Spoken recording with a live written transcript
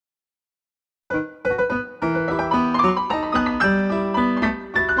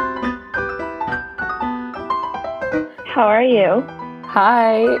how are you?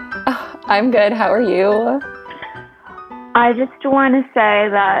 Hi, I'm good. How are you? I just want to say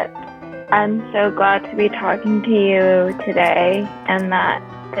that I'm so glad to be talking to you today and that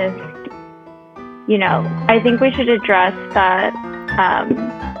this, I think we should address that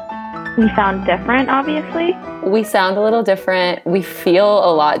we sound different, obviously. We sound a little different. We feel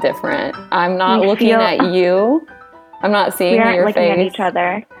a lot different. I'm not We looking feel at you. I'm not we seeing aren't your looking at face. each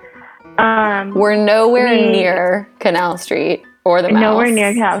other. We're nowhere We near Canal Street or the nowhere mouse.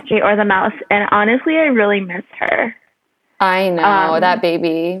 near Cal Street or the mouse, and honestly, I really miss her. I know, that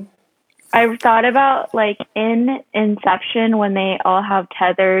baby. I've thought about like in Inception when they all have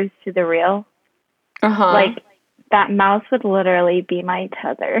tethers to the reel. Uh-huh. Like that mouse would literally be my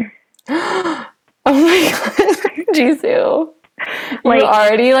tether. Oh my God. Jisoo. Like, You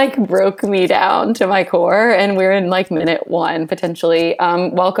already broke me down to my core, and we're in minute one potentially.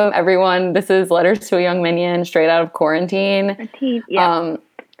 Welcome everyone. This is Letters to a Young Minion, straight out of quarantine. Yeah.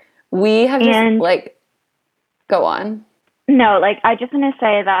 We have And just go on. no, I just want to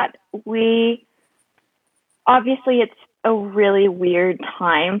say that obviously it's a really weird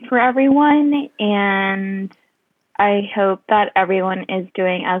time for everyone, and I hope that everyone is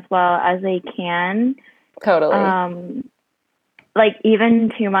doing as well as they can. Totally.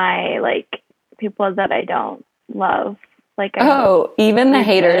 Even to my people that I don't love. Even the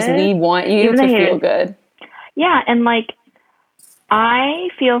haters, good. we want you Even to the feel haters. good. Yeah, and I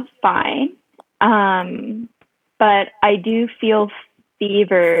feel fine. But I do feel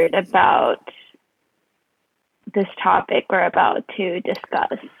fevered about this topic we're about to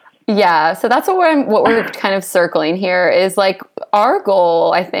discuss. Yeah, so that's what we're kind of circling here is our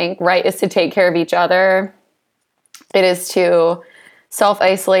goal, I think, right, is to take care of each other. It is to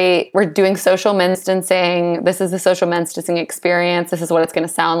self-isolate. We're doing social distancing. This is the social distancing experience. This is what it's going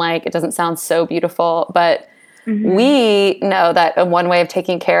to sound like. It doesn't sound so beautiful, but we know that one way of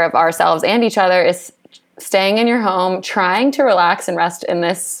taking care of ourselves and each other is staying in your home, trying to relax and rest in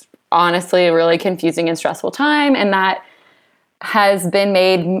this honestly really confusing and stressful time. And that has been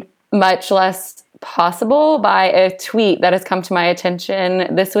made much less possible by a tweet that has come to my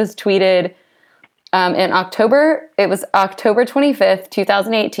attention. This was tweeted in October. It was October 25th,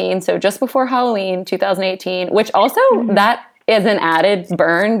 2018. So just before Halloween, 2018, which also that is an added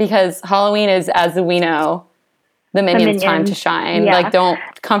burn because Halloween is, as we know, the Minions' time to shine. Yeah. Don't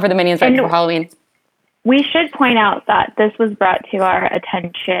come for the Minions right before Halloween. We should point out that this was brought to our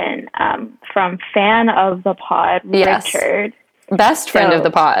attention from fan of the pod, Richard. Best friend of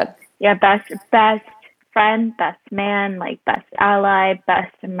the pod. Yeah, best friend, best man, best ally,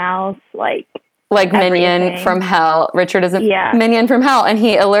 best mouse, minion from hell. Richard is a minion from hell. And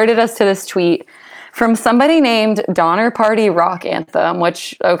he alerted us to this tweet from somebody named Donner Party Rock Anthem,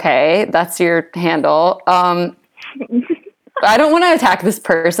 which, okay, that's your handle. I don't want to attack this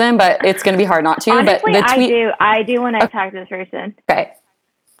person, but it's going to be hard not to. Honestly, but the tweet, I do want to attack this person. Okay.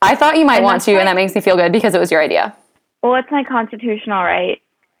 I thought you might want to, and that makes me feel good because it was your idea. Well, it's my constitutional right.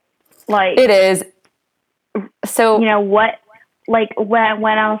 It is. So, what,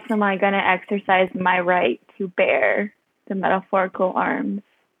 when else am I going to exercise my right to bear the metaphorical arms?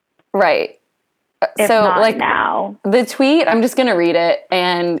 Right. If so, not now. The tweet, I'm just going to read it,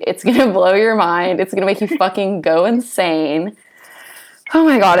 and it's going to blow your mind. It's going to make you fucking go insane. Oh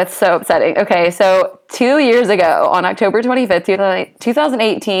my God, it's so upsetting. Okay, so 2 years ago, on October 25th,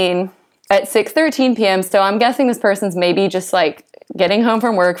 2018, at 6:13 p.m., so I'm guessing this person's maybe just getting home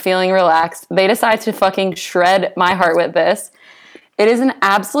from work, feeling relaxed. They decide to fucking shred my heart with this. It is an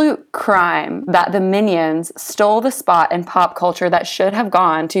absolute crime that the Minions stole the spot in pop culture that should have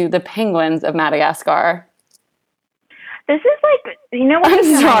gone to the Penguins of Madagascar. This is what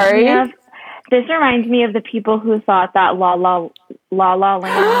I'm sorry. This reminds me of the people who thought that La La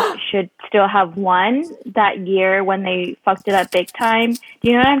Land should still have won that year when they fucked it up big time. Do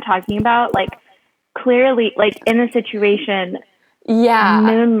you know what I'm talking about? Clearly, in the situation,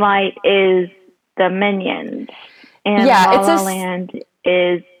 Moonlight is the Minions. And La La Land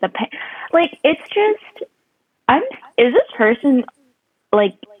is the it's just is this person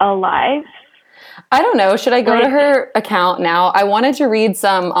alive? I don't know. Should I go to her account now? I wanted to read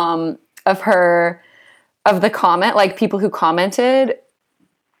some of the comment, people who commented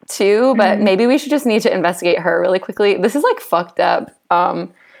too, but maybe we should just need to investigate her really quickly. This is fucked up,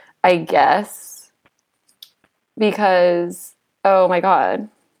 I guess, because oh my God.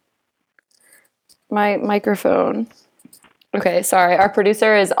 My microphone. Okay, sorry. Our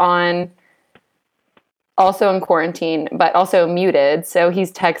producer is also in quarantine, but also muted. So he's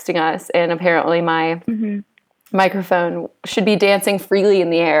texting us, and apparently my microphone should be dancing freely in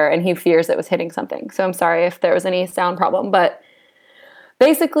the air, and he fears it was hitting something. So I'm sorry if there was any sound problem. But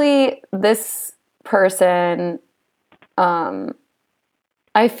basically, this person,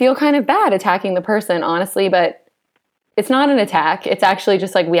 I feel kind of bad attacking the person, honestly, but it's not an attack. It's actually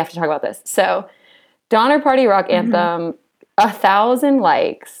just like, we have to talk about this. So Donner Party Rock Anthem, 1,000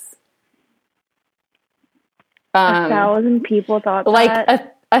 likes. 1,000 people thought like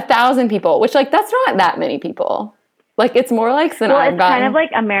that. 1,000 people, which like that's not that many people. Like it's more likes than I've gotten. Kind of like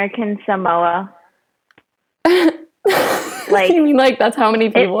American Samoa. Like you mean like that's how many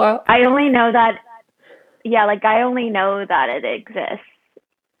people? I only know that. Yeah, like I only know that it exists.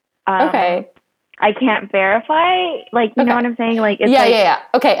 Okay. I can't verify. Like you know what I'm saying? Like it's yeah.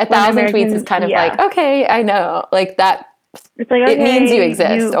 Okay, 1,000 tweets is kind of like okay, I know, like that. It's like okay, it means you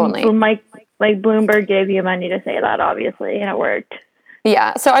exist only. Like Bloomberg gave you money to say that, obviously, and it worked.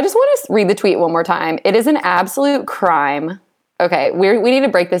 Yeah. So I just want to read the tweet one more time. It is an absolute crime. Okay, we need to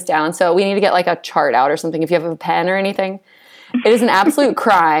break this down. So we need to get like a chart out or something. If you have a pen or anything, it is an absolute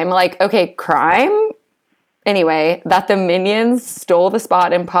crime. Like okay, crime. Anyway, that the Minions stole the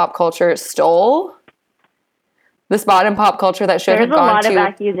spot in pop culture. Stole the spot in pop culture that should have gone to. There's a lot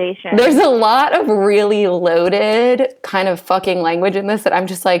of accusations. There's a lot of really loaded kind of fucking language in this that I'm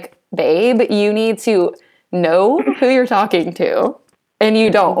just like, babe, you need to know who you're talking to. And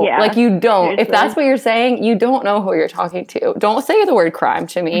you don't. Yeah, like, you don't. seriously. If that's what you're saying, you don't know who you're talking to. Don't say the word crime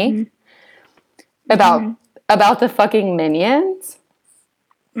to me about the fucking Minions.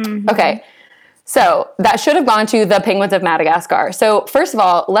 Okay. So that should have gone to the Penguins of Madagascar. So first of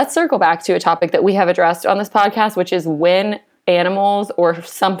all, let's circle back to a topic that we have addressed on this podcast, which is when animals or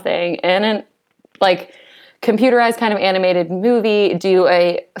something in an like computerized kind of animated movie do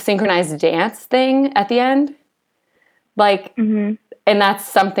a synchronized dance thing at the end. Like, and that's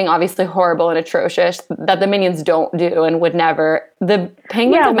something obviously horrible and atrocious that the Minions don't do and would never. The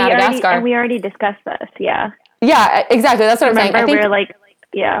Penguins of Madagascar. We already discussed this, yeah. Yeah, exactly. That's what I'm saying. I think, we're like,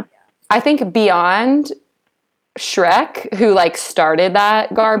 yeah. I think beyond Shrek, who like started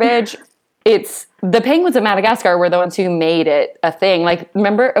that garbage, it's the Penguins of Madagascar were the ones who made it a thing. Like,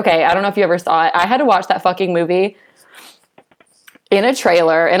 remember? Okay, I don't know if you ever saw it. I had to watch that fucking movie in a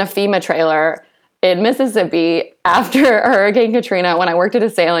FEMA trailer in Mississippi after Hurricane Katrina when I worked at a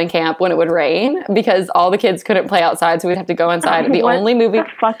sailing camp when it would rain because all the kids couldn't play outside, so we'd have to go inside. What the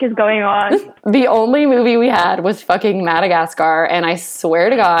fuck is going on? The only movie we had was fucking Madagascar, and I swear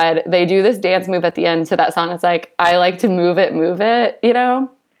to God, they do this dance move at the end to that song. It's like, I like to move it, you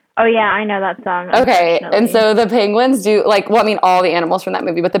know? Oh, yeah, I know that song. Okay, and so the penguins do, like, well, I mean, all the animals from that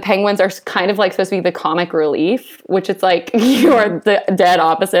movie, but the penguins are kind of, like, supposed to be the comic relief, which it's like, you are the dead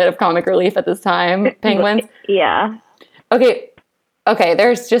opposite of comic relief at this time, penguins. Yeah. Okay,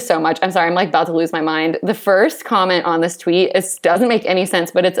 there's just so much. I'm sorry, I'm, like, about to lose my mind. The first comment on this tweet doesn't make any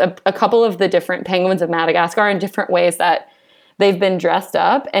sense, but it's a couple of the different penguins of Madagascar in different ways that they've been dressed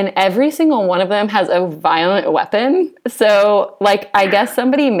up, and every single one of them has a violent weapon. So, like, I guess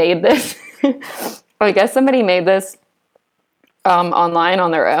somebody made this. Online on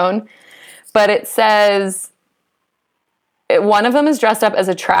their own. But it says one of them is dressed up as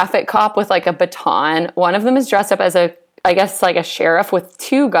a traffic cop with, like, a baton. One of them is dressed up as a sheriff with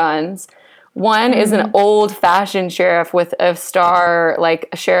 2 guns. One is an old-fashioned sheriff with a star, like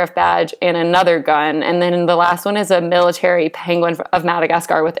a sheriff badge, and another gun. And then the last one is a military penguin of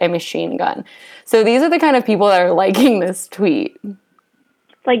Madagascar with a machine gun. So these are the kind of people that are liking this tweet.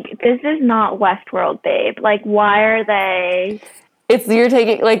 Like, this is not Westworld, babe. Like, why are they... You're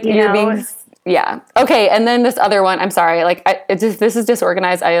taking, like, you're being... Yeah. Okay, and then this other one, I'm sorry, like, this is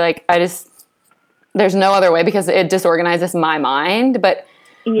disorganized. There's no other way because it disorganizes my mind, but...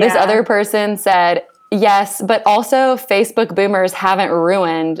 Yeah. This other person said, yes, but also Facebook boomers haven't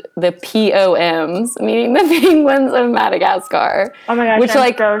ruined the POMs, meaning the Penguins of Madagascar. Oh my gosh,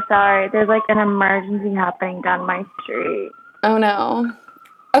 I'm so sorry. There's like an emergency happening down my street. Oh no.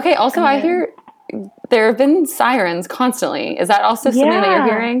 Okay, also I hear there have been sirens constantly. Is that also something that you're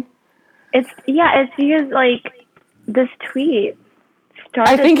hearing? It's because like this tweet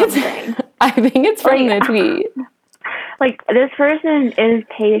started something. I think it's from the tweet. Like, this person is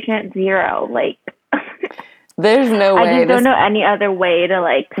patient 0. Like, there's no way. I just don't know any other way to,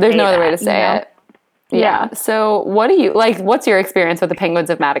 like, there's no other way to say it. Yeah. So, what do you, like, what's your experience with the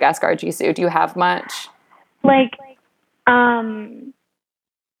Penguins of Madagascar, Jisoo? Do you have much? Like, you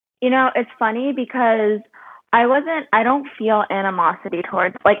know, it's funny because I don't feel animosity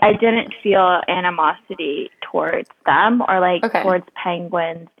towards, like, I didn't feel animosity towards them or, like, towards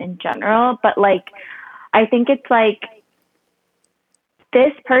penguins in general. But, like, I think it's, like,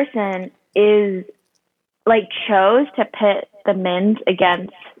 this person is like chose to pit the Mins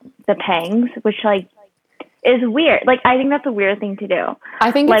against the Pangs, which like is weird. Like I think that's a weird thing to do.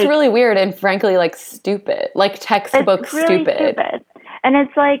 I think like, it's really weird and frankly like stupid, like textbook it's really stupid. And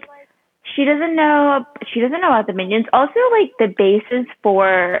it's like she doesn't know about the Minions. Also, like the basis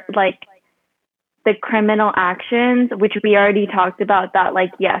for like the criminal actions, which we already talked about, that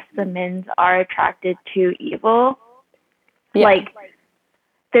like yes, the Mins are attracted to evil. Yeah. Like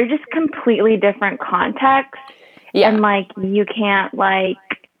they're just completely different contexts. Yeah. And like you can't like,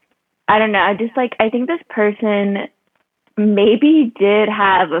 I don't know. I think this person maybe did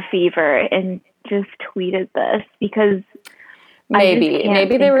have a fever and just tweeted this because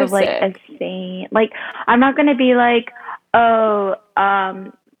maybe they were like sick. a saint. Like I'm not gonna be like, oh,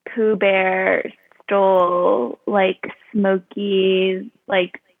 Pooh Bear stole like Smokey's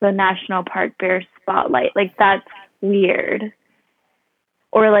like the National Park Bear spotlight. Like that's weird.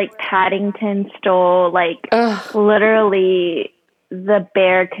 Or like Paddington stole like literally the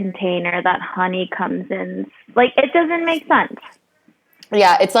bear container that honey comes in. Like it doesn't make sense.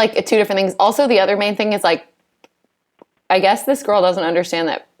 Yeah, it's like two different things. Also, the other main thing is like, I guess this girl doesn't understand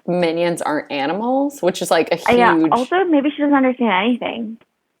that minions aren't animals, which is like a huge. Yeah. Also, maybe she doesn't understand anything.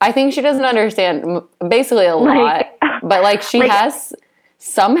 I think she doesn't understand basically a lot, but like she has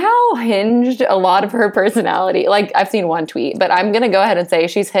somehow hinged a lot of her personality. Like I've seen one tweet, but I'm going to go ahead and say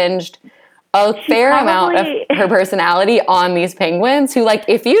she's hinged a fair amount of her personality on these penguins who, like,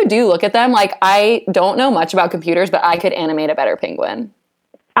 if you do look at them, like, I don't know much about computers, but I could animate a better penguin.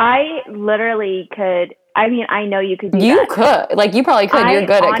 I literally could. I mean, I know you could do that. You could. Like, you probably could. You're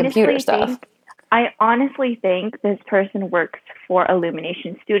good at computer stuff. I honestly think this person works for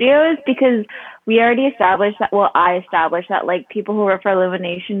Illumination Studios because we already established that, well, I established that, like, people who work for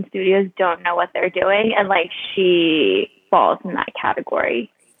Illumination Studios don't know what they're doing, and, like, she falls in that category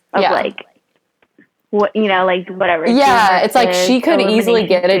of, like, what, you know, like, whatever. Yeah, it's like she could easily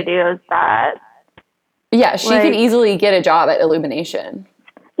get it. Yeah, she could easily get a job at Illumination.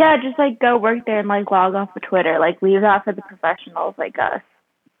 Yeah, just, like, go work there and, like, log off of Twitter. Like, leave that for the professionals like us.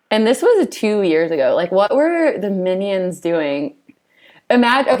 And this was 2 years ago. Like, what were the Minions doing?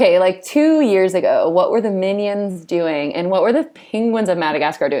 Okay, like 2 years ago, what were the Minions doing? And what were the Penguins of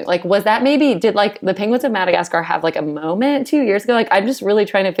Madagascar doing? Like, was that maybe, did, like, the Penguins of Madagascar have, like, a moment 2 years ago? Like, I'm just really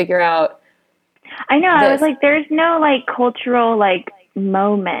trying to figure out. I know. I was like, there's no, like, cultural, like,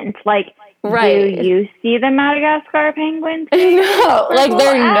 moment. Like, do you see the Madagascar penguins? No, like,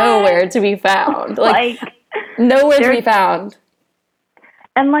 they're nowhere to be found. Like nowhere to be found.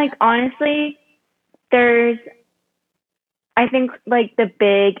 And, like, honestly, I think, like, the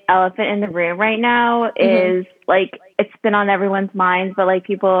big elephant in the room right now is, like, it's been on everyone's minds, but, like,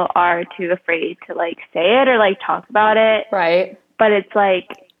 people are too afraid to, like, say it or, like, talk about it. Right. But it's, like,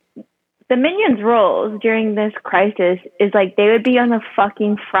 the Minions' roles during this crisis is, like, they would be on the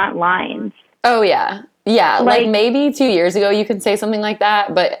fucking front lines. Oh, yeah. Yeah, like maybe 2 years ago you can say something like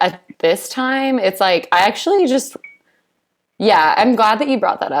that, but at this time, it's, like, I actually just... Yeah, I'm glad that you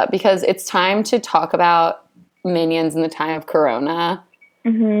brought that up because it's time to talk about Minions in the time of Corona.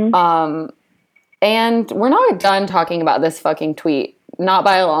 Mm-hmm. And we're not done talking about this fucking tweet, not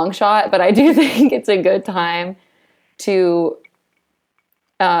by a long shot, but I do think it's a good time to,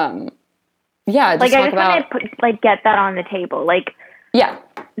 just like, talk about... like, get that on the table. Like, yeah.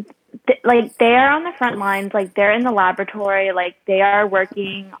 Like, they are on the front lines. Like, they're in the laboratory. Like, they are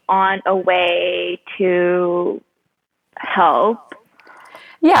working on a way to... help.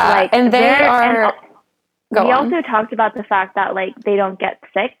 Yeah, like, and they are... we also talked about the fact that, like, they don't get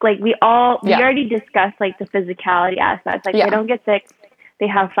sick. Like, we already discussed, like, the physicality aspects. Like, they don't get sick. They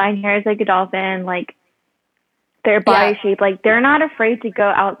have fine hairs like a dolphin. Like, their body shape. Like, they're not afraid to go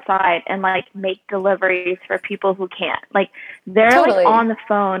outside and, like, make deliveries for people who can't. Like, they're, like, on the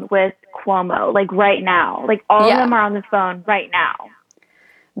phone with Cuomo, like, right now. Like, all of them are on the phone right now.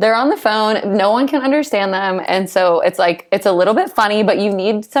 They're on the phone. No one can understand them. And so it's like, it's a little bit funny, but you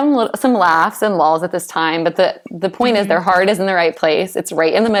need some laughs and lulls at this time. But the point is their heart is in the right place. It's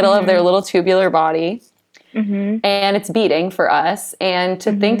right in the middle of their little tubular body. And it's beating for us. And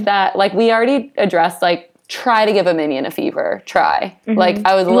to think that, like, we already addressed, like, try to give a minion a fever. Try. Like,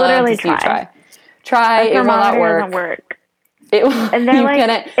 I would love to see you try. Try. It will not work. And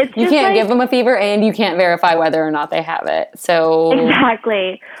they're you can't give them a fever, and you can't verify whether or not they have it. So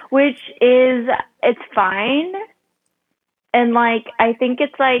exactly, which is, it's fine. And, like, I think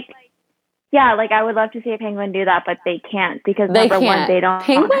it's like, yeah, like, I would love to see a penguin do that, but they can't because number one, they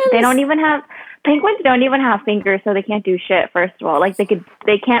don't even have Penguins don't even have fingers, so they can't do shit. First of all, like they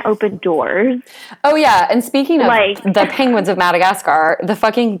can't open doors. Oh yeah, and speaking of Like- the penguins of Madagascar, the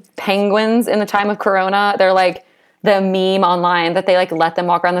fucking penguins in the time of Corona, they're like the meme online that they like let them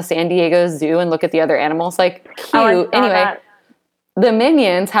walk around the San Diego Zoo and look at the other animals. Like cute. Oh, I saw Anyway, that. the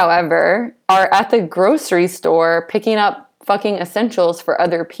minions, however, are at the grocery store picking up fucking essentials for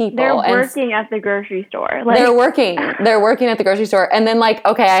other people. They're and working at the grocery store. Like, they're working at the grocery store. And then like,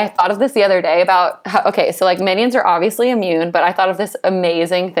 okay, I thought of this the other day about how, okay, so like minions are obviously immune, but I thought of this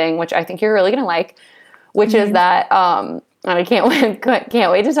amazing thing, which I think you're really going to like, which is that, and I can't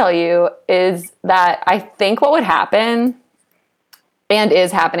wait to tell you, is that I think what would happen and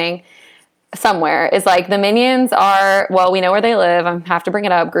is happening somewhere is like the minions are, well, we know where they live. I have to bring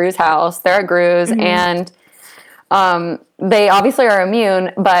it up. Gru's house. They're at Gru's and they obviously are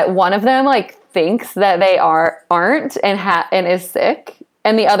immune, but one of them like thinks that they aren't and is sick,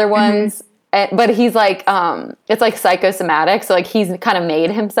 and the other ones, but he's like, it's like psychosomatic, so like he's kind of made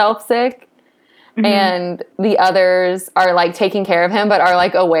himself sick, and the others are like taking care of him, but are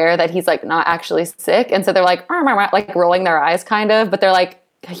like aware that he's like not actually sick, and so they're like rolling their eyes kind of, but they're like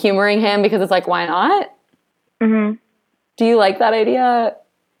humoring him because it's like, why not? Do you like that idea?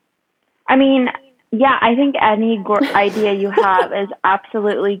 I mean, yeah, I think any idea you have is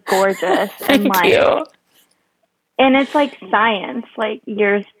absolutely gorgeous. Thank you. And it's like science. Like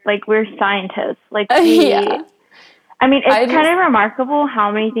we're scientists. Like yeah. I mean, it's kind of remarkable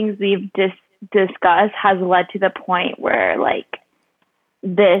how many things we've discussed has led to the point where like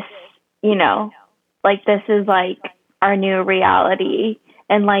this, you know, like this is like our new reality.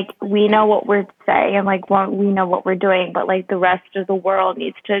 And, like, we know what we're saying and, like, we know what we're doing, but, like, the rest of the world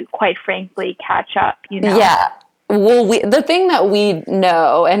needs to, quite frankly, catch up, you know? Yeah. Well, the thing that we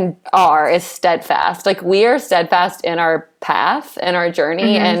know and are is steadfast. Like, we are steadfast in our path and our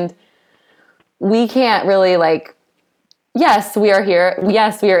journey, and we can't really, like, yes, we are here.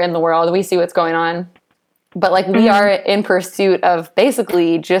 Yes, we are in the world. We see what's going on. But, like, we are in pursuit of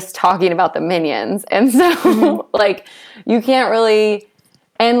basically just talking about the minions. And so, like, you can't really...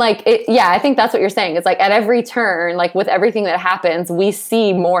 And like, I think that's what you're saying. It's like at every turn, like with everything that happens, we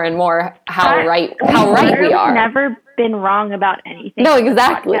see more and more how right we are. Never been wrong about anything. No,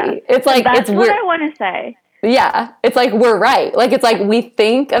 exactly. It's like, that's what I want to say. Yeah. It's like, we're right. Like, it's like we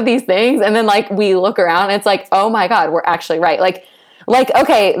think of these things and then like we look around and it's like, oh my God, we're actually right. Like,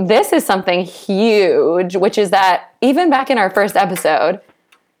 okay, this is something huge, which is that even back in our first episode,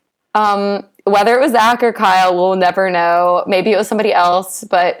 whether it was Zach or Kyle, we'll never know. Maybe it was somebody else.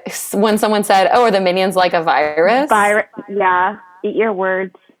 But when someone said, oh, are the minions like a virus? Yeah. Eat your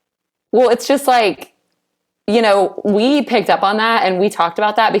words. Well, it's just like, you know, we picked up on that and we talked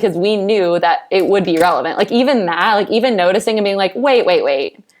about that because we knew that it would be relevant. Like even that, like even noticing and being like, wait.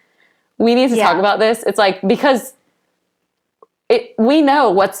 We need to talk about this. It's like, because we know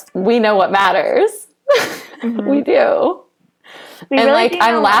what matters. We do. And really like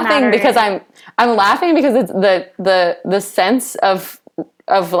I'm laughing because I'm laughing because it's the sense of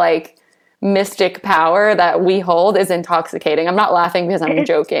like mystic power that we hold is intoxicating. I'm not laughing because I'm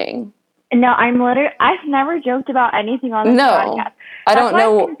joking. No, I've never joked about anything on this podcast. I don't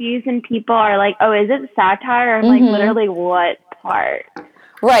know. I'm confused and people are like, "Oh, is it satire?" I'm like, literally, what part?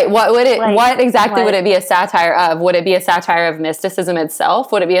 Right. What would it? Like, what exactly would it be a satire of? Would it be a satire of mysticism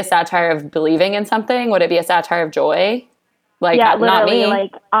itself? Would it be a satire of believing in something? Would it be a satire of joy? Like, yeah, not me.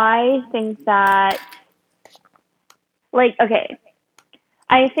 Like, I think that, like, okay.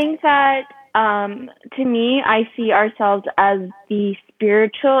 I think that, to me, I see ourselves as the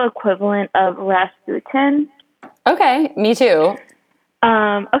spiritual equivalent of Rasputin. Okay, me too.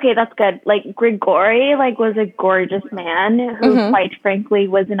 Okay, that's good. Like, Grigori, like, was a gorgeous man who, quite frankly,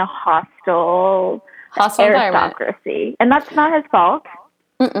 was in a hostile aristocracy. And that's not his fault.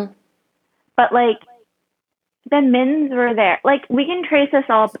 But, like, the Mins were there. Like, we can trace this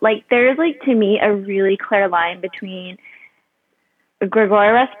all. Like, there's, like, to me, a really clear line between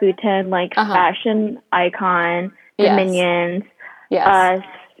Grigori Rasputin, like, fashion icon, the Minions, us,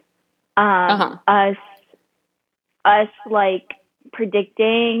 like,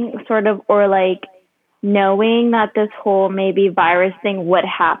 predicting, sort of, or, like, knowing that this whole maybe virus thing would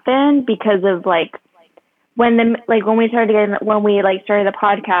happen because of, like, when we started the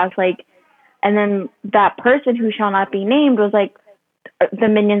podcast, like, and then that person who shall not be named was like, the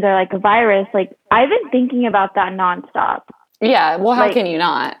minions are like a virus. Like, I've been thinking about that nonstop. Yeah. Well, how can you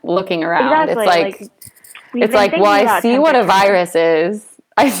not? Looking around. Exactly, it's like, well, I see what a virus is.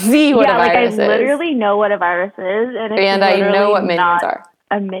 I see what a virus is. I literally know what a virus is. And I know what minions are.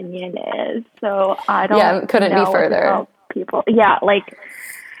 A minion is. So I don't couldn't be further. People. Yeah, like,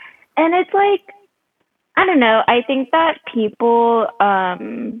 And it's like, I don't know. I think that people,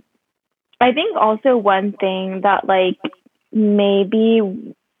 I think also one thing that like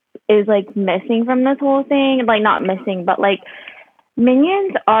maybe is like missing from this whole thing, like not missing, but like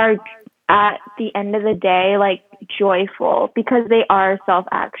minions are at the end of the day like joyful because they are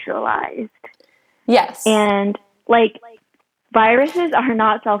self-actualized. Yes. And like viruses are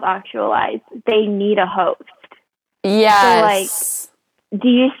not self-actualized. They need a host. Yes. So like, do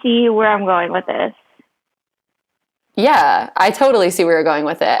you see where I'm going with this? Yeah, I totally see where you're going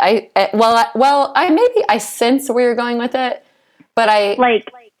with it. I sense where you're going with it, but I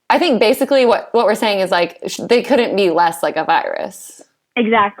think basically what we're saying is like they couldn't be less like a virus.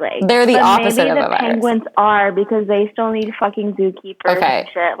 Exactly. They're the opposite of a virus. Maybe the penguins are because they still need fucking zookeepers and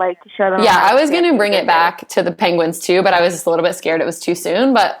shit, like to show them. Yeah, I was going to bring it back to the penguins too, but I was just a little bit scared it was too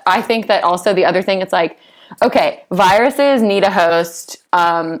soon. But I think that also the other thing, it's like, okay, viruses need a host.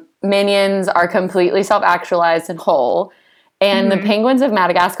 Minions are completely self-actualized and whole. And the penguins of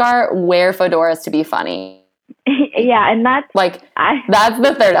Madagascar wear fedoras to be funny. Yeah, and that's like that's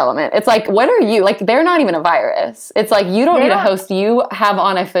the third element. It's like, what are you like? They're not even a virus. It's like you don't need a host. You have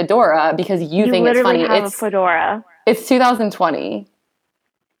on a fedora because you think it's funny. Have a fedora. It's 2020.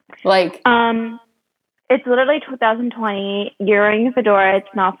 Like, it's literally 2020. You're wearing a fedora.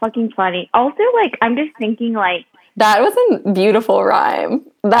 It's not fucking funny. Also, like, I'm just thinking, like, that was a beautiful rhyme.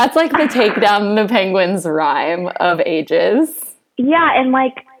 That's like the take down the penguins rhyme of ages. Yeah, and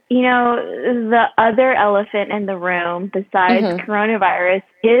like, you know, the other elephant in the room besides coronavirus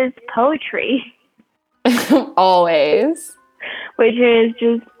is poetry. Always. Which is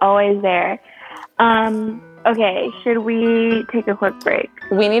just always there. Okay, should we take a quick break?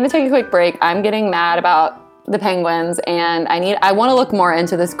 We need to take a quick break. I'm getting mad about the penguins, and I want to look more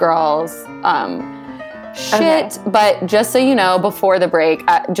into this girl's shit. Okay. But just so you know, before the break,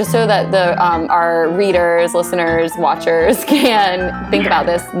 just so that our readers, listeners, watchers can think about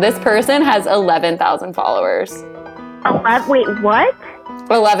this person has 11,000 followers. Wait, what?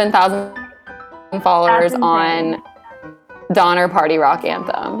 11,000 followers on Donner Party Rock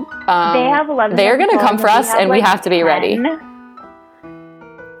Anthem. They have 11,000. They're going to come for us, and we have to be 10. ready.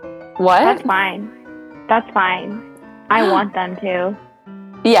 What? That's fine. I want them to.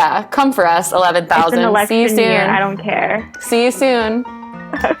 Yeah, come for us, 11,000. See you soon. Year. I don't care. See you soon.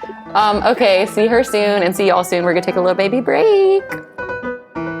 Okay, see her soon, and see y'all soon. We're going to take a little baby break.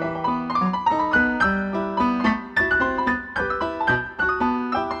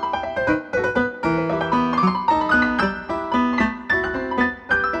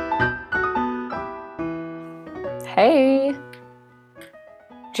 Hey.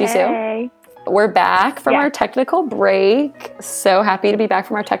 Jisoo. Hey. We're back from our technical break. So happy to be back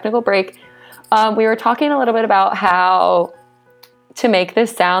from our technical break. We were talking a little bit about how to make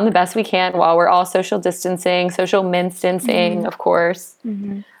this sound the best we can while we're all social distancing, social minstancing, of course.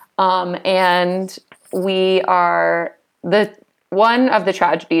 And we are one of the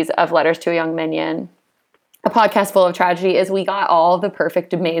tragedies of Letters to a Young Minion, a podcast full of tragedy, is we got all the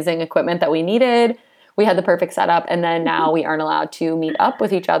perfect, amazing equipment that we needed. We had the perfect setup, and then now we aren't allowed to meet up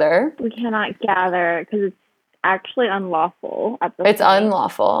with each other. We cannot gather because it's actually unlawful at this It's point.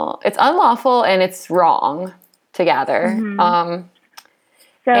 Unlawful. It's unlawful, and it's wrong to gather.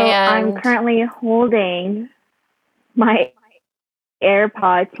 So I'm currently holding my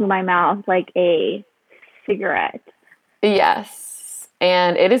AirPod to my mouth like a cigarette. Yes,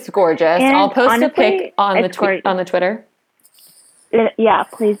 and it is gorgeous. And I'll post honestly, a pic on the Twitter. Yeah,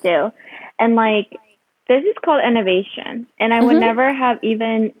 please do. And like, this is called innovation, and I would never have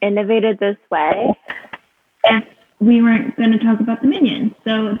even innovated this way if we weren't going to talk about the Minions.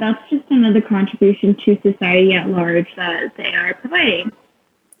 So that's just another contribution to society at large that they are providing.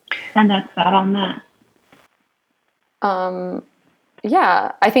 And that's that on that.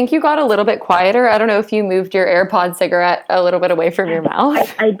 Yeah, I think you got a little bit quieter. I don't know if you moved your AirPod cigarette a little bit away from your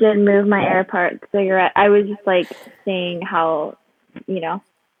mouth. I did move my AirPod cigarette. I was just like saying how,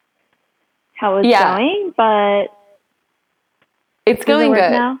 how it's going, but it's going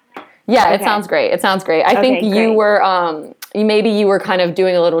good now? Yeah, okay. It sounds great. I think you were maybe you were kind of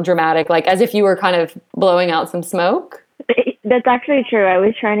doing a little dramatic, like as if you were kind of blowing out some smoke. That's actually true. I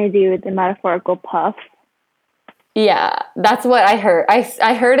was trying to do the metaphorical puff. Yeah, that's what I heard.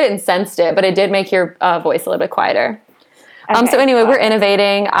 I heard it and sensed it, but it did make your voice a little bit quieter. Okay, so anyway, we're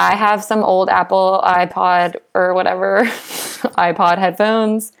innovating. I have some old Apple iPod or whatever iPod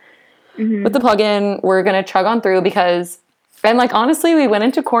headphones with the plug-in. We're gonna chug on through because, and like honestly, we went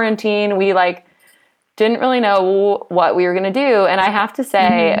into quarantine. We like didn't really know what we were going to do. And I have to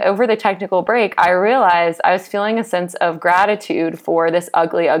say, over the technical break, I realized I was feeling a sense of gratitude for this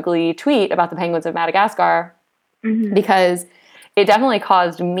ugly, ugly tweet about the penguins of Madagascar, because it definitely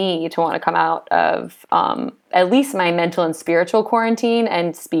caused me to want to come out of at least my mental and spiritual quarantine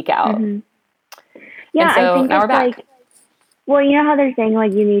and speak out. Yeah, and so I think now we're it's back. like, well, you know how they're saying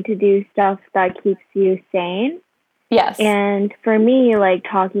like you need to do stuff that keeps you sane? Yes. And for me, like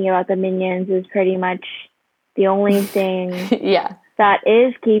talking about the Minions is pretty much the only thing Yeah. that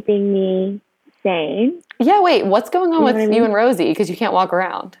is keeping me sane. Yeah, wait, what's going on You know with what I mean? you and Rosie? Because you can't walk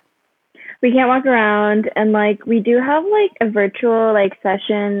around. We can't walk around, and like we do have like a virtual like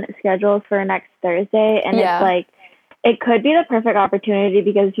session scheduled for next Thursday, and Yeah. it's like it could be the perfect opportunity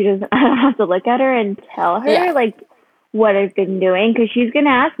because she doesn't. I don't have to look at her and tell her Yeah. like what I've been doing, because she's gonna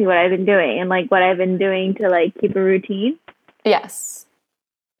ask me what I've been doing and like what I've been doing to like keep a routine. Yes.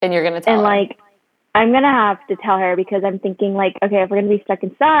 And you're going to tell And her. like I'm gonna have to tell her, because I'm thinking like, okay, if we're gonna be stuck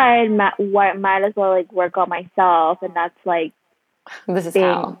inside, might as well like work on myself, and that's like This is being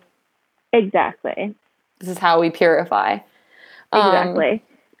how. exactly. This is how we purify. Exactly.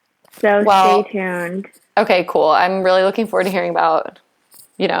 So well, stay tuned. Okay, cool. I'm really looking forward to hearing about,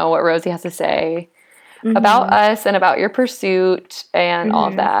 what Rosie has to say about us and about your pursuit and all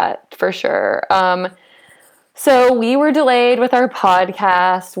of that, for sure. So we were delayed with our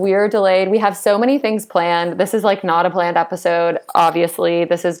podcast. We're delayed. We have so many things planned. This is like not a planned episode, obviously.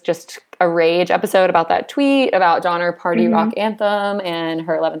 This is just a rage episode about that tweet about Donner Party Rock Anthem and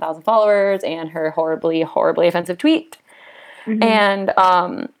her 11,000 followers and her horribly, horribly offensive tweet. And,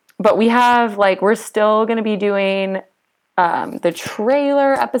 but we have we're still going to be doing the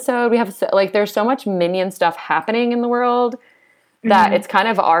trailer episode. We have there's so much Minion stuff happening in the world that it's kind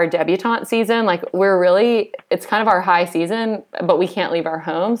of our debutante season. Like it's kind of our high season, but we can't leave our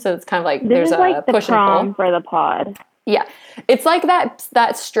home. So it's kind of like This there's is like a the push and prom pull. for the pod. Yeah. It's like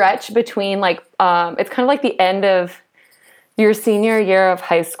that stretch between it's kind of like the end of your senior year of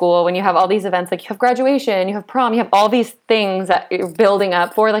high school, when you have all these events, like you have graduation, you have prom, you have all these things that you're building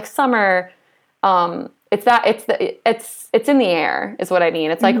up for, like summer. It's in the air is what I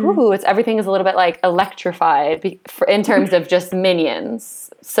mean. It's like, ooh, everything is a little bit like electrified in terms of just Minions,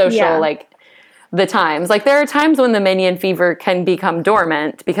 social, like the times. Like there are times when the Minion fever can become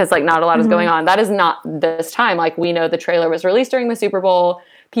dormant because like not a lot is going on. That is not this time. Like we know the trailer was released during the Super Bowl.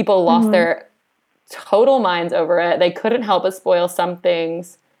 People lost their total minds over it. They couldn't help but spoil some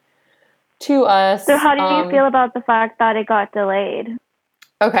things to us. So how do you feel about the fact that it got delayed?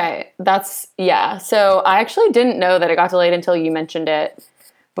 Okay, so I actually didn't know that it got delayed until you mentioned it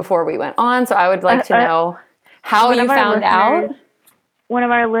before we went on. So I would like to know how you found out. One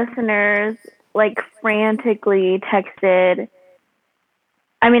of our listeners frantically texted.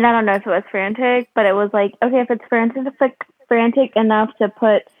 I mean, I don't know if it was frantic, but it was like, okay, if it's frantic enough to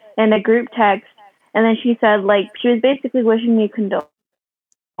put in a group text. And then she said, she was basically wishing me condolences.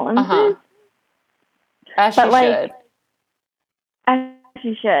 As she should. As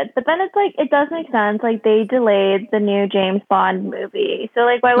she should. But then it's it does make sense. They delayed the new James Bond movie. So,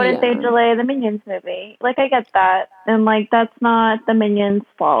 why wouldn't they delay the Minions movie? I get that. And, that's not the Minions'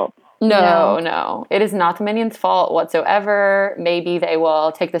 fault. No. It is not the Minions' fault whatsoever. Maybe they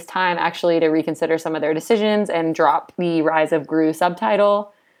will take this time actually to reconsider some of their decisions and drop the Rise of Gru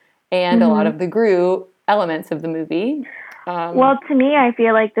subtitle and a lot of the Gru elements of the movie. Well, to me, I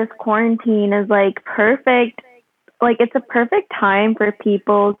feel like this quarantine is perfect. It's a perfect time for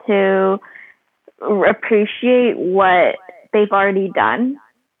people to appreciate what they've already done.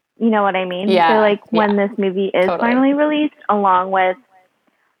 You know what I mean? Yeah. So when this movie is finally released, along with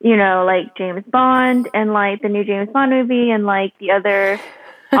James Bond and the new James Bond movie and the other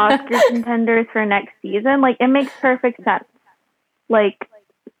Oscar contenders for next season, it makes perfect sense. I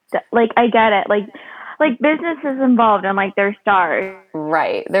get it. Business is involved and they're stars.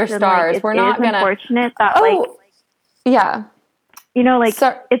 Right. They're stars. We're not gonna. Unfortunate that yeah. It's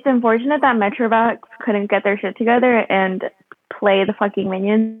unfortunate that Metrobox couldn't get their shit together and play the fucking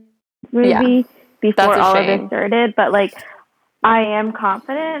Minions movie before all of this started. But I am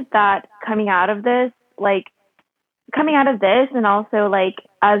confident that coming out of this and also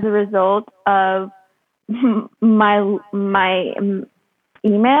as a result of my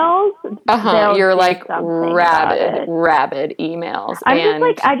emails, you're rabid emails.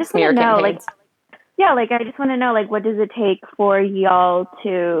 I just want to know, I just want to know, what does it take for y'all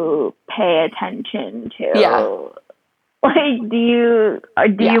to pay attention to? Yeah. Do you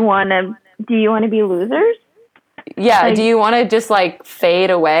want to be losers? Yeah. Do you want to just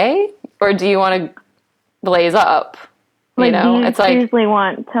fade away, or do you want to blaze up? Do you seriously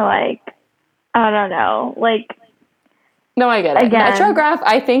want to I don't know. Like, no, I get it. again, Metrograph,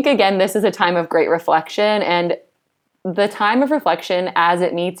 I think, again, this is a time of great reflection. And the time of reflection as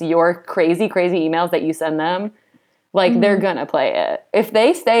it meets your crazy, crazy emails that you send them, like, they're going to play it. If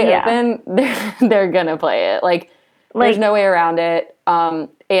they stay open, they're going to play it. Like, there's no way around it.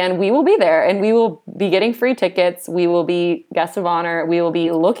 And we will be there, and we will be getting free tickets. We will be guests of honor. We will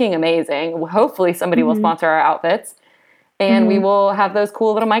be looking amazing. Hopefully somebody will sponsor our outfits. And we will have those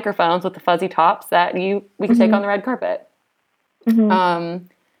cool little microphones with the fuzzy tops that we can take on the red carpet.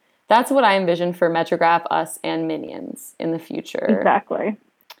 That's what I envision for Metrograph, us, and Minions in the future. Exactly.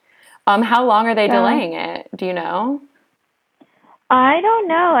 How long are they delaying it? Do you know? I don't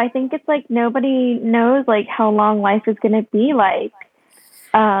know. I think it's like nobody knows like how long life is going to be like.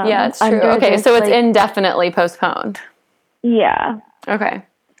 Yeah, it's true. Okay, so it's indefinitely postponed. Yeah. Okay.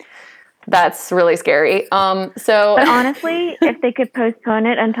 That's really scary. But honestly, if they could postpone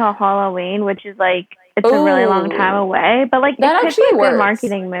it until Halloween, which is like, it's a really long time away, but like that it could be a good works.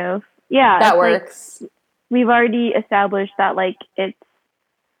 marketing move. Yeah. That works. Like, we've already established that like it's,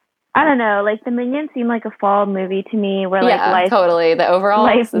 I don't know, like the Minions seem like a fall movie to me where like life, totally. The overalls,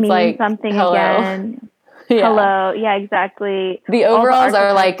 life it's means like something hello. Again. Yeah. Hello. Yeah, exactly. The overalls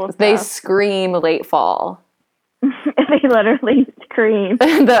are like, stuff. they scream late fall. They literally scream.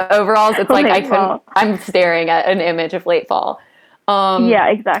 The overalls, it's like late fall. I'm staring at an image of late fall. Yeah,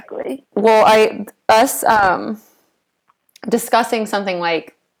 exactly. Well, us discussing something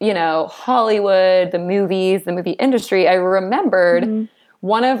like, you know, Hollywood, the movies, the movie industry, I remembered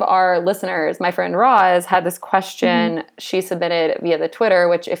one of our listeners, my friend Roz, had this question she submitted via the Twitter,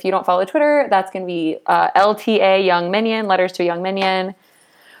 which if you don't follow Twitter, that's going to be LTA Young Minion, letters to Young Minion.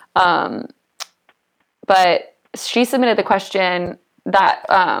 But she submitted the question that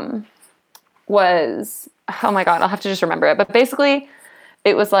was, oh my God, I'll have to just remember it. But basically,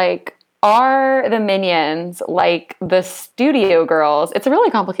 it was like, are the Minions like the studio girls? It's a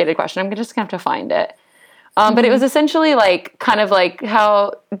really complicated question. I'm just going to have to find it. But it was essentially like, kind of like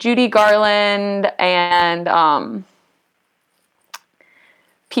how Judy Garland and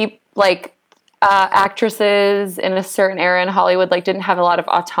actresses in a certain era in Hollywood like didn't have a lot of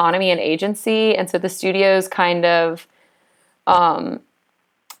autonomy and agency, and so the studios kind of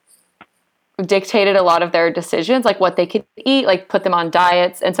dictated a lot of their decisions, like what they could eat, like put them on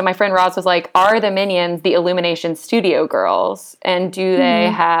diets. And so my friend Roz was like, are the Minions the Illumination studio girls? And do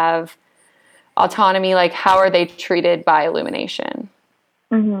they have autonomy? Like, how are they treated by Illumination?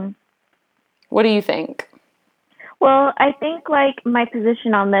 What do you think? Well, I think like my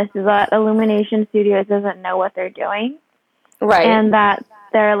position on this is that Illumination Studios doesn't know what they're doing. Right. And that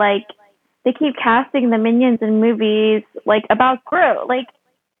they're like, they keep casting the Minions in movies like about Groot. Like,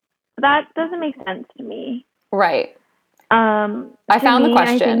 that doesn't make sense to me. Right. I found the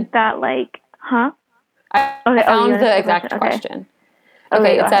question. I think that like, I found the exact question.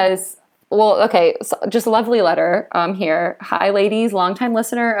 Okay, it says, so just a lovely letter here. Hi, ladies, longtime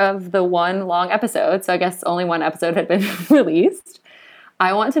listener of the one long episode. So I guess only one episode had been released.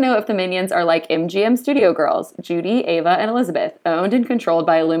 I want to know if the Minions are like MGM Studio Girls, Judy, Ava, and Elizabeth, owned and controlled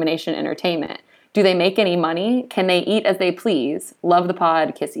by Illumination Entertainment. Do they make any money? Can they eat as they please? Love the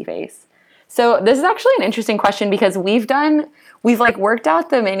pod, kissy face. So this is actually an interesting question because we've like worked out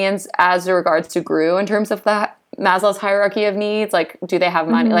the Minions as regards to Gru in terms of the Maslow's hierarchy of needs. Like, do they have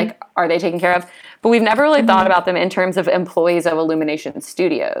money? Like, are they taken care of? But we've never really thought about them in terms of employees of Illumination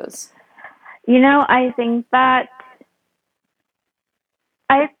Studios. You know, I think that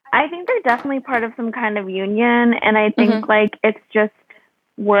I think they're definitely part of some kind of union, and I think like it's just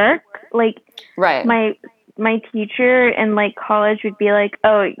work. Like, right. My teacher in like college would be like,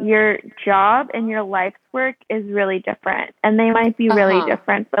 "Oh, your job and your life's work is really different," and they might be really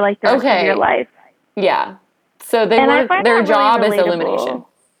different for like the rest of your life. Yeah. So their job is Illumination.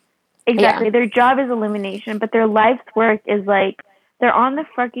 Exactly. Yeah. Their job is Illumination, but their life's work is like they're on the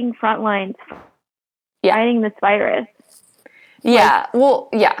fucking front lines fighting this virus. Yeah.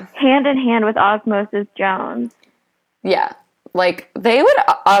 Like, hand in hand with Osmosis Jones. Yeah. Like, they would...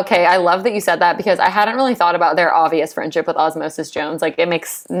 Okay, I love that you said that because I hadn't really thought about their obvious friendship with Osmosis Jones. Like, it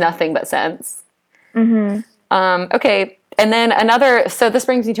makes nothing but sense. Okay, and then so this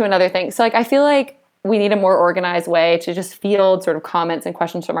brings me to another thing. So, like, I feel like we need a more organized way to just field sort of comments and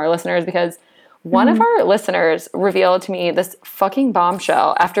questions from our listeners because one of our listeners revealed to me this fucking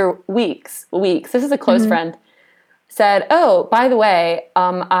bombshell after weeks. This is a close friend. Said, oh, by the way,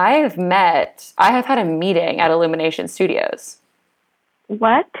 I have had a meeting at Illumination Studios.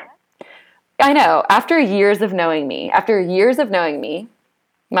 What? I know. After years of knowing me,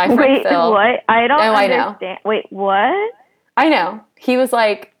 my friend Phil. Wait, what? I don't understand. I know. Wait, what? I know. He was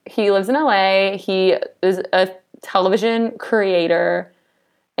like, he lives in LA. He is a television creator.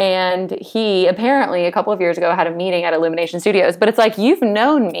 And he apparently a couple of years ago had a meeting at Illumination Studios. But it's like, you've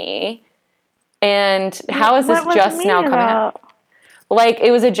known me. And how is this just now coming up? Like,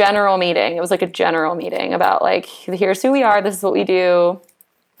 it was a general meeting. It was like a general meeting about, like, here's who we are. This is what we do.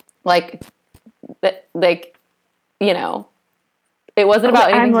 Like, you know, it wasn't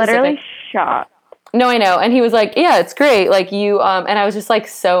about anything specific. I'm literally shocked. No, I know. And he was like, yeah, it's great. Like, you, and I was just, like,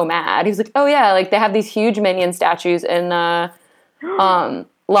 so mad. He was like, oh, yeah, like, they have these huge Minion statues in the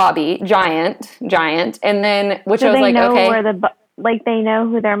lobby. Giant. And then, which I was like, okay. They know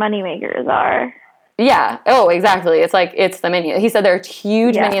who their moneymakers are. Yeah. Oh, exactly. It's like, it's the Minion. He said there are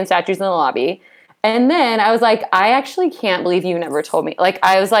huge Minion statues in the lobby. And then I was like, I actually can't believe you never told me. Like,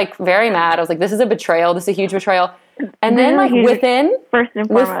 I was, like, very mad. I was like, this is a betrayal. This is a huge betrayal. And then, like, first and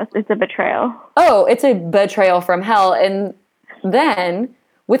foremost, it's a betrayal. Oh, it's a betrayal from hell. And then,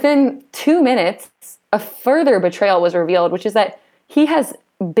 within 2 minutes, a further betrayal was revealed, which is that he has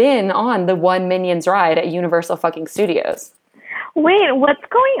been on the One Minions ride at Universal fucking Studios. Wait, what's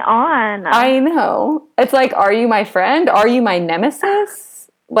going on? I know. It's like, are you my friend? Are you my nemesis?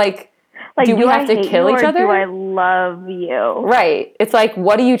 Like do we have to kill each other? Do I love you? Right. It's like,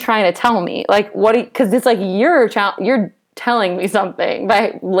 what are you trying to tell me? Like, because it's like you're telling me something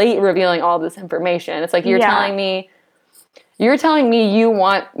by late revealing all this information. It's like you're telling me you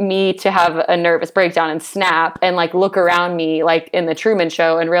want me to have a nervous breakdown and snap and, like, look around me like in the Truman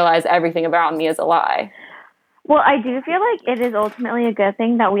Show and realize everything about me is a lie. Well, I do feel like it is ultimately a good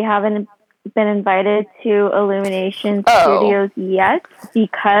thing that we haven't been invited to Illumination Studios yet,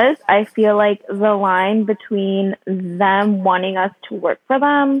 because I feel like the line between them wanting us to work for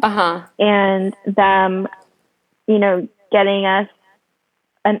them and them, you know, getting us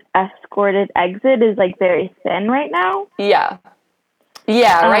an escorted exit is, like, very thin right now. Yeah.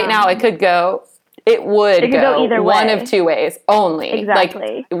 Yeah, right now it would go either one of two ways only.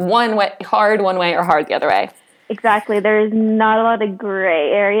 Exactly. Like, one way, hard one way or hard the other way. Exactly. There's not a lot of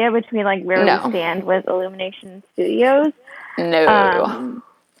gray area between, like, where we stand with Illumination Studios. No.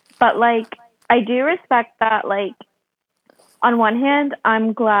 But, like, I do respect that, like, on one hand,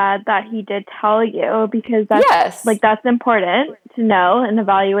 I'm glad that he did tell you, because that's, like, that's important to know and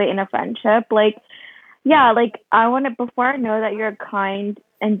evaluate in a friendship. Like, yeah, like, I want to, before I know that you're a kind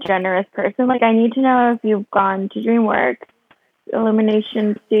and generous person, like, I need to know if you've gone to DreamWorks,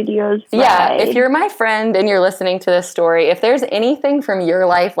 Illumination Studios ride. Yeah, if you're my friend and you're listening to this story, if there's anything from your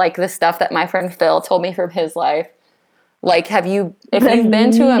life, like the stuff that my friend Phil told me from his life, like, if you've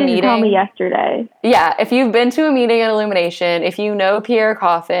been to a meeting, tell me yesterday. Yeah, if you've been to a meeting at Illumination, if you know Pierre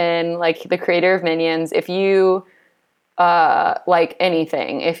Coffin, like the creator of Minions, if you like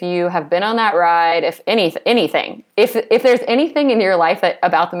anything, if you have been on that ride, if anything, if there's anything in your life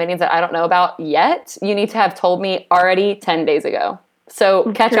about the Minions that I don't know about yet, you need to have told me already 10 days ago.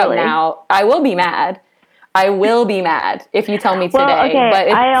 So catch up now. I will be mad if you tell me today,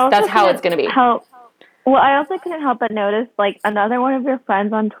 but that's how it's going to be. Well, I also couldn't help but notice, like, another one of your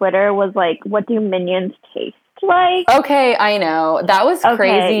friends on Twitter was like, what do Minions taste like? Okay, I know. That was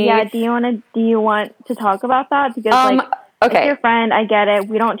crazy. Yeah, do you want to talk about that? Because, it's your friend, I get it.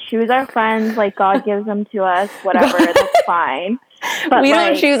 We don't choose our friends, like, God gives them to us, whatever, that's fine. But, we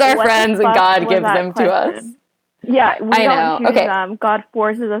don't choose our friends, and God gives them to us. Yeah, we don't choose them. God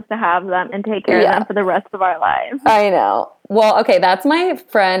forces us to have them and take care of them for the rest of our lives. I know. Well, okay, that's my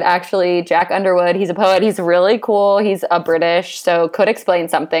friend, actually, Jack Underwood. He's a poet. He's really cool. He's a British, so could explain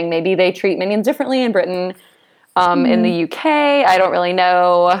something. Maybe they treat Minions differently in Britain. In the UK, I don't really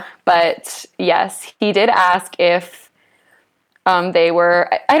know. But, yes, he did ask if they were...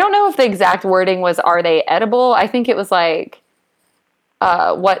 I don't know if the exact wording was, are they edible? I think it was like,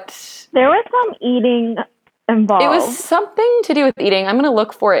 what... There was some eating... involved. It was something to do with eating. I'm going to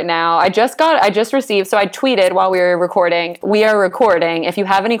look for it now. I just received, so I tweeted while we were recording. We are recording. If you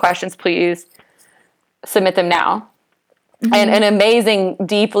have any questions, please submit them now. Mm-hmm. And an amazing,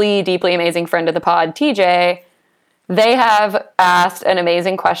 deeply, deeply amazing friend of the pod, TJ, they have asked an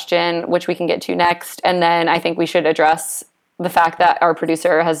amazing question, which we can get to next. And then I think we should address the fact that our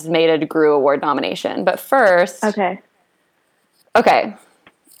producer has made a DeGru Award nomination. But first... Okay.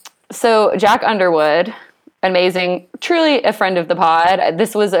 So Jack Underwood... amazing, truly a friend of the pod.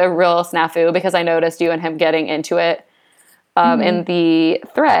 This was a real snafu because I noticed you and him getting into it in the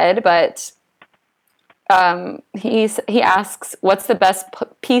thread, but he asks, what's the best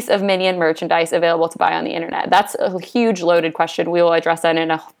piece of Minion merchandise available to buy on the internet? That's a huge loaded question. We will address that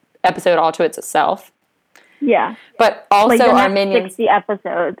in an episode all to itself. Yeah. But also our Minions... 60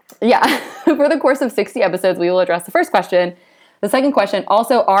 episodes. Yeah. For the course of 60 episodes, we will address the first question. The second question,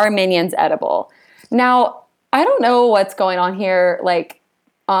 also, are minions edible? Now, I don't know what's going on here, like,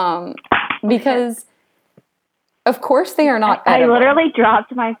 because of course they are not edible. I literally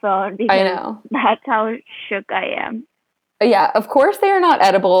dropped my phone because I know. That's how shook I am. Yeah, of course they are not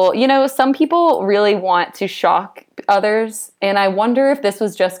edible. You know, some people really want to shock others, and I wonder if this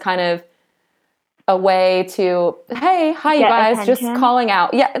was just kind of a way to, hey, hi, you guys, attention. just calling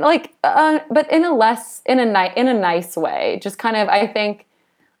out. Yeah, like, but in a nice way. Just kind of, I think.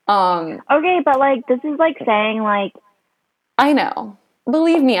 Okay, but like this is like saying like. I know.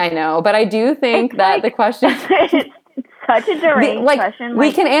 Believe me, I know, but I do think that like, the question. It's such a deranged question.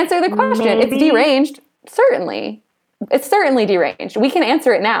 We can answer the question. Maybe, it's deranged, certainly. It's certainly deranged. We can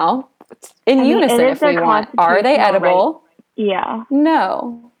answer it now in unison if we want. Are they edible? Right. Yeah.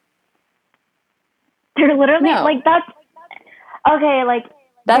 No. They're literally like that's okay. Like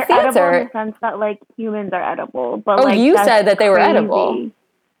that's the edible answer in the sense that like humans are edible, but oh, like you said that they were crazy. edible.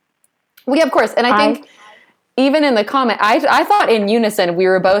 Well, yeah, of course, and I think even in the comment, I thought in unison we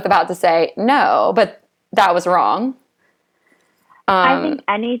were both about to say no, but that was wrong. I think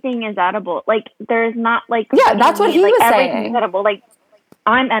anything is edible. Like there's not like that's what he like, was saying. Everything's edible. Like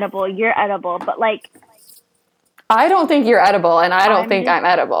I'm edible, you're edible, but like I don't think you're edible, and I don't think I'm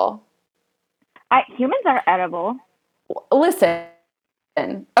edible. Humans are edible. Listen,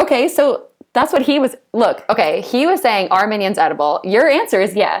 okay, so that's what he was. Look, okay, he was saying, are minions edible? Your answer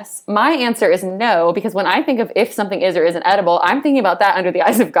is yes. My answer is no, because when I think of if something is or isn't edible, I'm thinking about that under the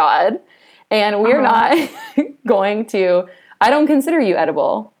eyes of God, and we're not going to. I don't consider you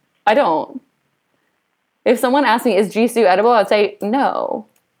edible. I don't. If someone asked me, is Jisoo edible? I'd say no.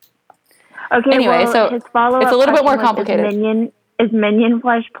 Okay, anyway, well, so his follow-up it's a little bit more was, complicated. Is minion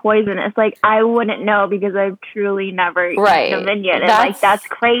flesh poisonous? Like, I wouldn't know because I've truly never eaten a minion. And, like, that's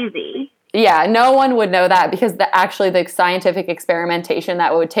crazy. Yeah, no one would know that because actually the scientific experimentation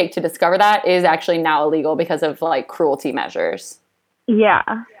that it would take to discover that is actually now illegal because of, like, cruelty measures. Yeah.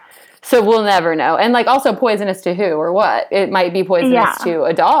 So we'll never know. And, like, also poisonous to who or what? It might be poisonous to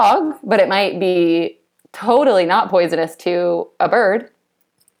a dog, but it might be totally not poisonous to a bird.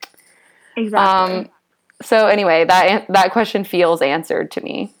 Exactly. So anyway, that question feels answered to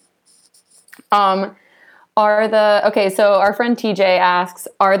me. So our friend TJ asks,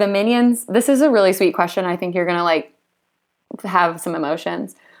 are the minions, this is a really sweet question. I think you're going to, like, have some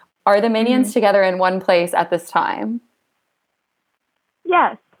emotions. Are the minions together in one place at this time?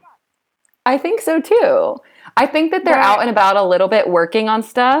 Yes. I think so too. I think that they're out and about a little bit working on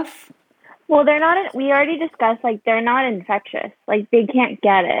stuff. Well, they're not, we already discussed, like, they're not infectious. Like, they can't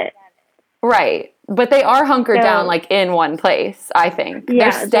get it. Right. But they are hunkered down, like, in one place, I think.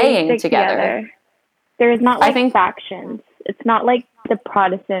 Yeah, they're staying together. There's not, like, factions. It's not like the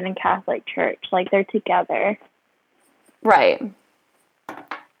Protestant and Catholic Church. Like, they're together. Right.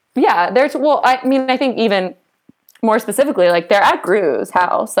 Yeah, I think even more specifically, like, they're at Gru's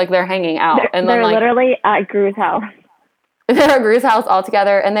house. Like, they're hanging out. They're literally at Gru's house. They're at Gru's house all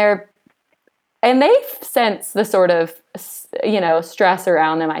together, and they sense the sort of, stress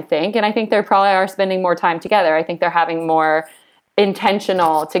around them, I think. And I think they probably are spending more time together. I think they're having more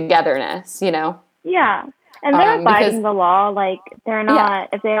intentional togetherness, Yeah. And they're abiding the law. Like, they're not,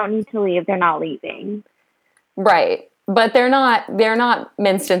 if they don't need to leave, they're not leaving. Right. But they're not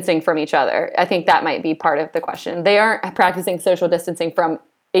distancing from each other. I think that might be part of the question. They aren't practicing social distancing from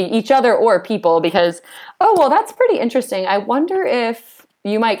each other or people because, that's pretty interesting. I wonder if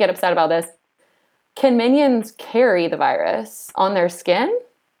you might get upset about this. Can minions carry the virus on their skin?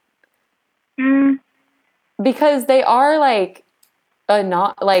 Because they are like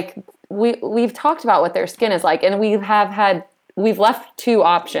we've talked about what their skin is like, and we've left two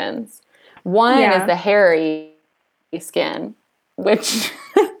options. One is the hairy skin, which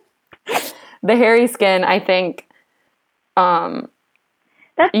the hairy skin, I think,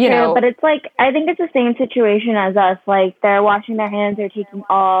 that's true, but it's like, I think it's the same situation as us. Like, they're washing their hands, they're taking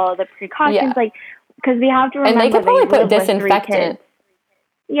all the precautions, like, because we have to remember. And they could probably put disinfectant.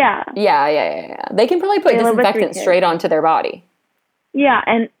 Yeah. Yeah. They can probably put disinfectant straight onto their body. Yeah,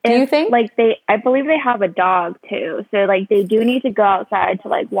 and do you think? Like, I believe they have a dog too, so like they do need to go outside to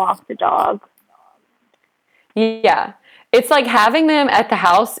like walk the dog. Yeah, it's like having them at the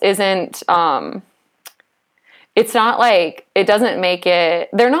house isn't. It's not like it doesn't make it.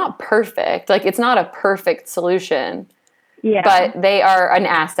 They're not perfect. Like, it's not a perfect solution. Yeah, but they are an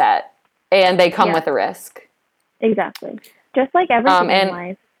asset. And they come with a risk. Exactly. Just like everything in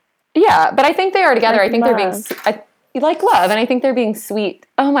life. Yeah, but I think they are together. Like, I think they're being like love, and I think they're being sweet.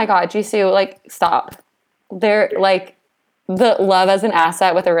 Oh my God, Jisoo, like, stop. They're like the love as an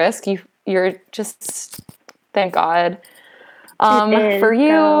asset with a risk. You're just, thank God. It is, for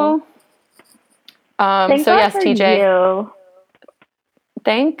you. so thank So God yes, for TJ, you.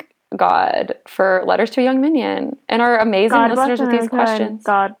 thank God for Letters to a Young Minion and our amazing God bless listeners with these America and questions.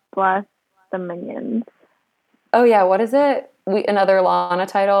 God bless the minions. Oh yeah, what is it? Another Lana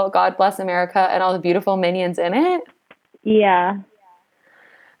title, God Bless America and all the beautiful minions in it. Yeah.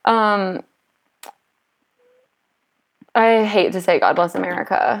 I hate to say God Bless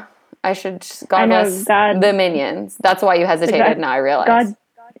America. I should just, I God know, bless God, the minions. That's why you hesitated. Now I realize. God,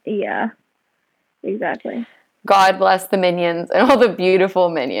 yeah, exactly. God bless the minions and all the beautiful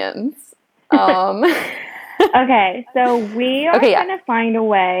minions. Okay, so we are Okay, yeah. going to find a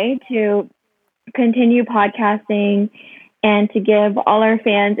way to continue podcasting and to give all our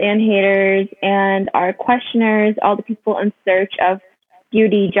fans and haters and our questioners, all the people in search of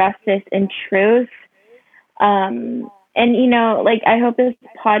beauty, justice, and truth. And, you know, like, I hope this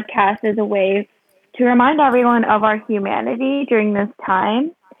podcast is a way to remind everyone of our humanity during this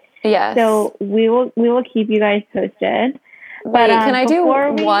time. Yes. So we will keep you guys posted. Wait, But can I do before I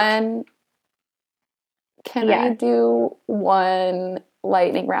do one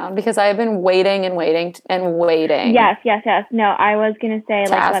lightning round? Because I've been waiting and waiting and waiting. Yes. No, I was gonna say,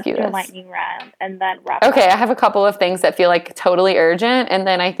 to like, ask let's you do a this. lightning round and then wrap Okay, up. I have a couple of things that feel like totally urgent, and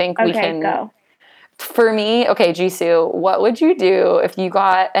then I think we Okay, can. go. For me, okay, Jisoo, what would you do if you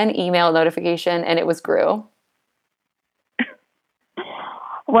got an email notification and it was Gru?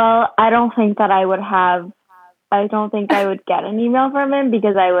 Well, I don't think I would get an email from him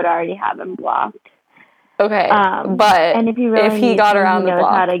because I would already have him blocked. Okay, And but if he really if he needs got me, around he the knows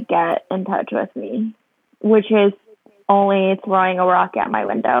how block, to get in touch with me, which is only throwing a rock at my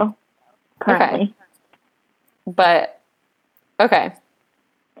window currently. Okay. But okay.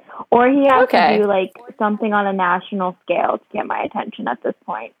 Or he has Okay. to do like something on a national scale to get my attention at this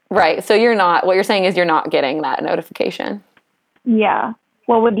point. Right. So what you're saying is you're not getting that notification. Yeah.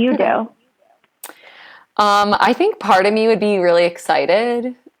 What would you do? I think part of me would be really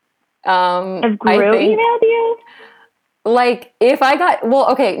excited. If Gru emailed you? Like if I got,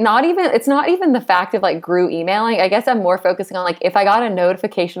 well, okay, it's not even the fact of like Gru emailing. I guess I'm more focusing on like if I got a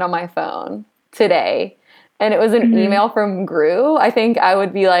notification on my phone today and it was an email from Gru, I think I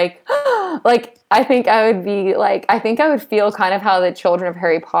would be like, I think I would feel kind of how the children of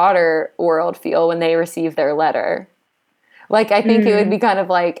Harry Potter world feel when they receive their letter. Like, I think it would be kind of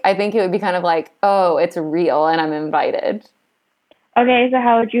like, oh, it's real and I'm invited. Okay, so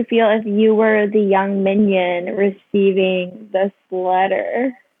how would you feel if you were the young minion receiving this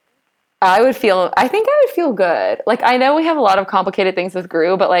letter? I think I would feel good. Like, I know we have a lot of complicated things with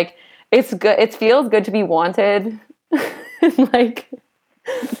Gru, but like, it's good. It feels good to be wanted. like,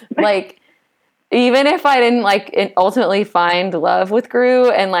 even if I didn't like ultimately find love with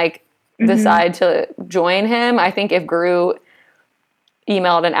Gru and like decide to join him, I think if Gru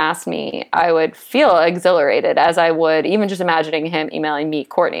emailed and asked me, I would feel exhilarated as I would even just imagining him emailing me,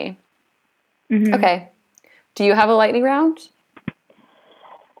 Courtney. Okay. Do you have a lightning round?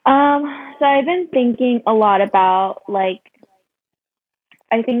 So I've been thinking a lot about like,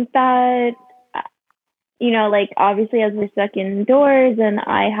 I think that, you know, like obviously as we're stuck indoors and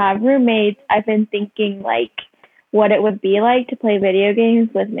I have roommates, I've been thinking like what it would be like to play video games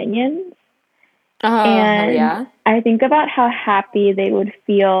with minions. And yeah. I think about how happy they would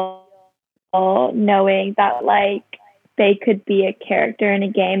feel knowing that like they could be a character in a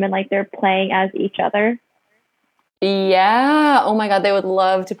game and like they're playing as each other. Yeah. Oh my God. They would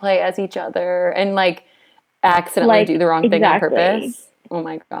love to play as each other and like accidentally do the wrong thing on purpose. Oh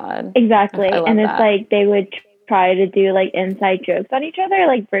my God. Exactly. I love and it's that. like they would try to do like inside jokes on each other,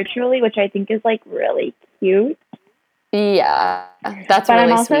 like virtually, which I think is like really cute. Yeah. That's but really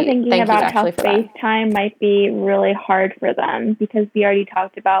I'm also sweet. thinking Thank about you how actually for that. FaceTime might be really hard for them because we already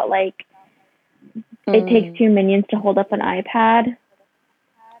talked about like it takes 2 minions to hold up an iPad.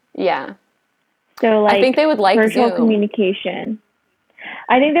 Yeah. So like I think they would like virtual Zoom. communication.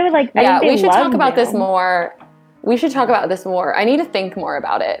 I think they would like. Yeah, I think they we should talk about Zoom. this more. We should talk about this more. I need to think more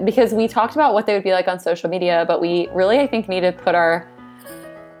about it because we talked about what they would be like on social media, but we really, I think, need to put our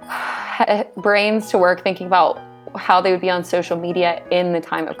brains to work thinking about how they would be on social media in the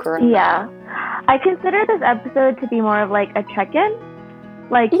time of Corona. Yeah. I consider this episode to be more of like a check-in.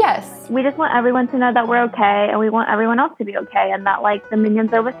 Like, yes, we just want everyone to know that we're okay and we want everyone else to be okay and that like the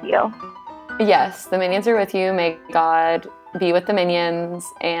minions are with you. Yes, the minions are with you. May God be with the minions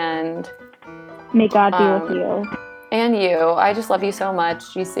and may God be with you. And you. I just love you so much,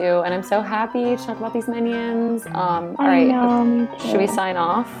 Jisoo, and I'm so happy to talk about these minions. All right. Me too. Should we sign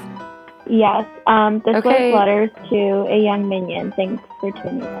off? Yes. This was Letters to a Young Minion. Thanks for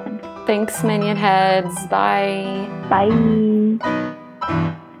tuning in. Thanks, minion heads. Bye. Bye.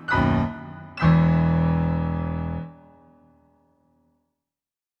 time.